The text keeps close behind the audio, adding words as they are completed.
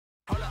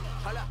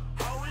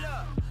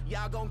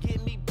Y'all gon' get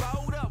me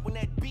bowed up when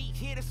that beat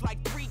hit. It's like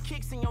 3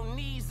 kicks and your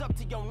knees up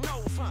to your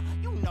nose, huh?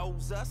 You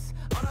knows us.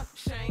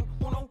 Unashamed,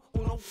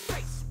 uno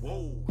face.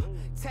 Whoa.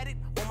 Tatted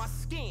on my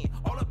skin,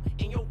 all up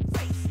in your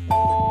face. If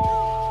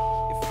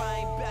I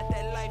ain't about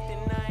that life,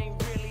 then I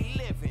ain't really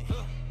living.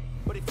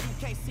 But if you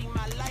can't see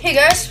my life. Hey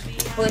guys,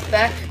 Blake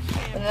back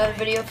with another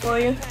video for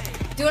you.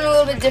 Doing a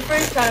little bit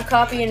different, kind of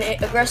copying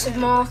Aggressive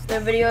Mall, their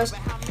videos.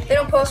 They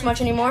don't post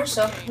much anymore,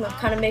 so I'm gonna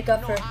kind of make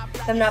up for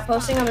them not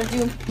posting. I'm gonna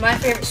do my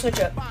favorite switch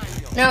up.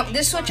 Now,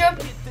 this switch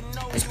up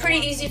is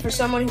pretty easy for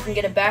someone who can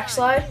get a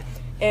backslide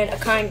and a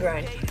kind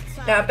grind.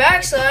 Now, a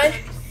backslide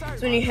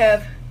is when you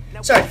have,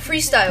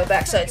 freestyle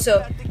backslide.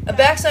 So, a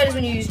backslide is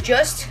when you use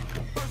just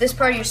this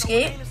part of your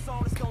skate,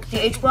 the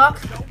H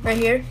block right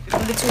here,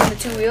 in between the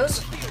two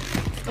wheels,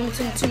 in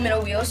between the two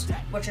middle wheels,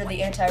 which are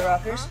the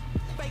anti-rockers.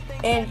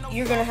 And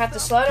you're gonna have to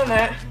slide on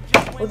that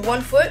with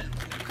one foot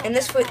and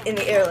this foot in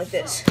the air like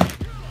this.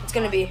 It's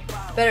gonna be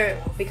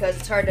better because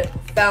it's hard to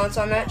balance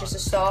on that, just to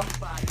stall.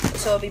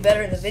 So it'll be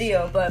better in the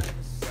video, but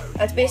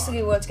that's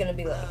basically what it's gonna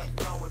be like.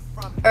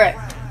 Alright,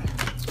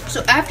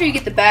 so after you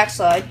get the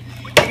backslide,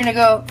 you're gonna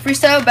go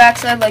freestyle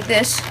backslide like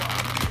this.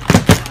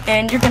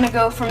 And you're gonna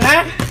go from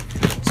that,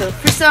 so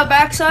freestyle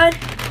backside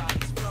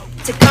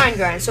to kind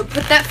grind. So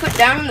put that foot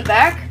down in the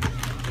back.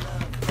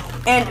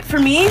 And for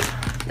me,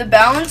 the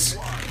balance,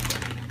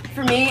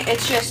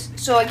 it's just,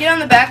 so I get on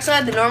the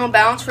backside, the normal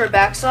balance for a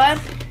backslide,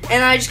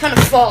 and I just kind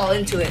of fall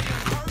into it.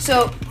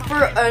 So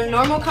for a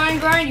normal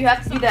kind grind, you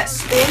have to do that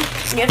spin,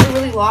 and you have to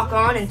really lock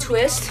on and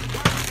twist.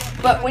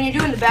 But when you're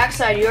doing the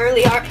backside, you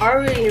already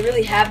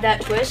have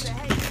that twist.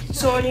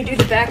 So when you do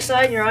the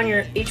backside and you're on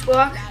your H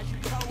block,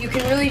 you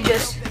can really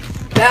just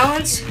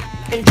balance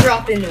and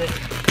drop into it.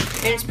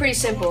 And it's pretty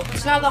simple.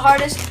 It's not the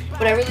hardest,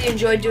 but I really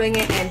enjoy doing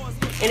it, and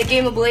in a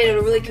game of Blade,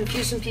 it'll really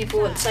confuse some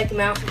people and psych them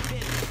out.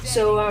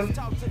 So,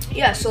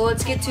 yeah, so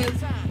let's get to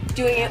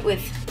doing it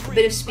with a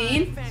bit of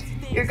speed.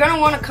 You're going to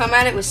want to come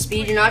at it with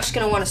speed. You're not just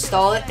going to want to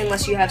stall it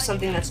unless you have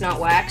something that's not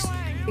waxed.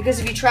 Because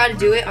if you try to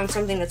do it on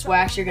something that's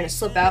waxed, you're going to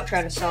slip out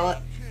trying to stall it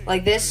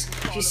like this.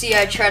 If you see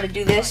I try to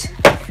do this,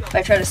 if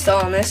I try to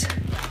stall on this,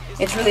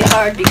 it's really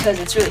hard because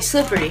it's really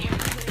slippery.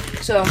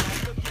 So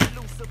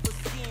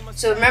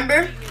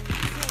remember,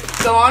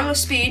 go on with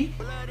speed.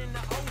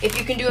 If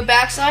you can do a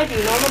backside, do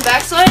a normal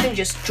backslide, and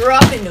just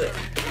drop into it.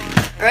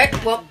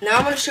 Alright, well, now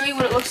I'm going to show you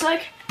what it looks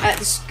like at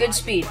this good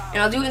speed.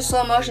 And I'll do it in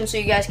slow motion so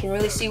you guys can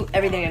really see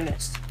everything I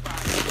missed.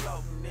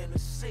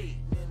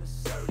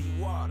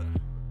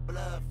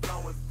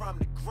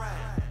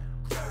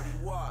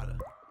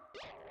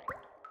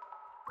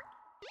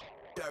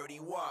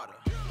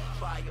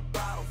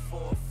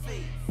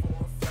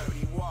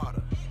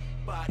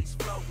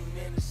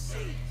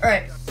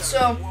 Alright,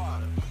 so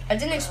I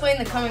didn't explain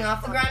the coming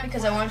off the grind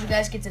because I wanted you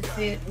guys to get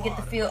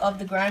the feel of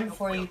the grind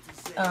before you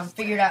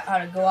figured out how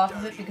to go off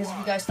of it, because if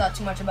you guys thought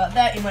too much about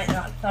that, you might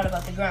not have thought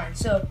about the grind.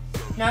 So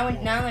now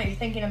that you're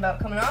thinking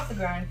about coming off the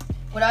grind,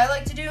 what I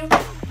like to do,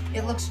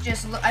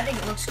 I think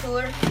it looks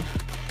cooler.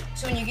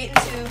 So when you get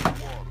into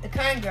the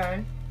kind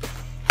grind,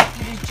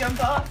 you just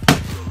jump off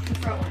the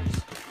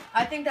frontwards.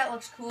 I think that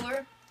looks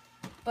cooler,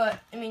 but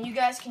I mean, you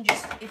guys can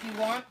just, if you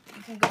want,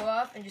 you can go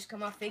up and just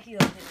come off fakey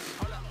like this.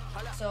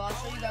 So I'll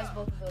show you guys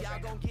both of those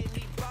right now.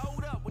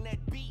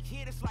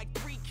 It's like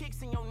 3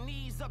 kicks and your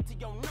knees up to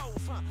your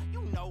nose, huh?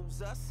 You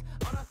knows us.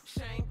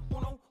 Unashamed,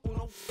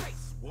 uno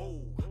face.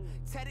 Whoa.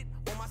 Tatted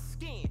on my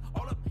skin,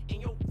 all up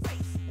in your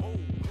face. Whoa.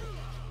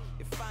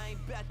 If I ain't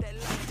about that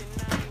life, then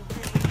I ain't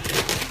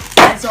really.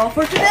 That's all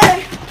for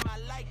today.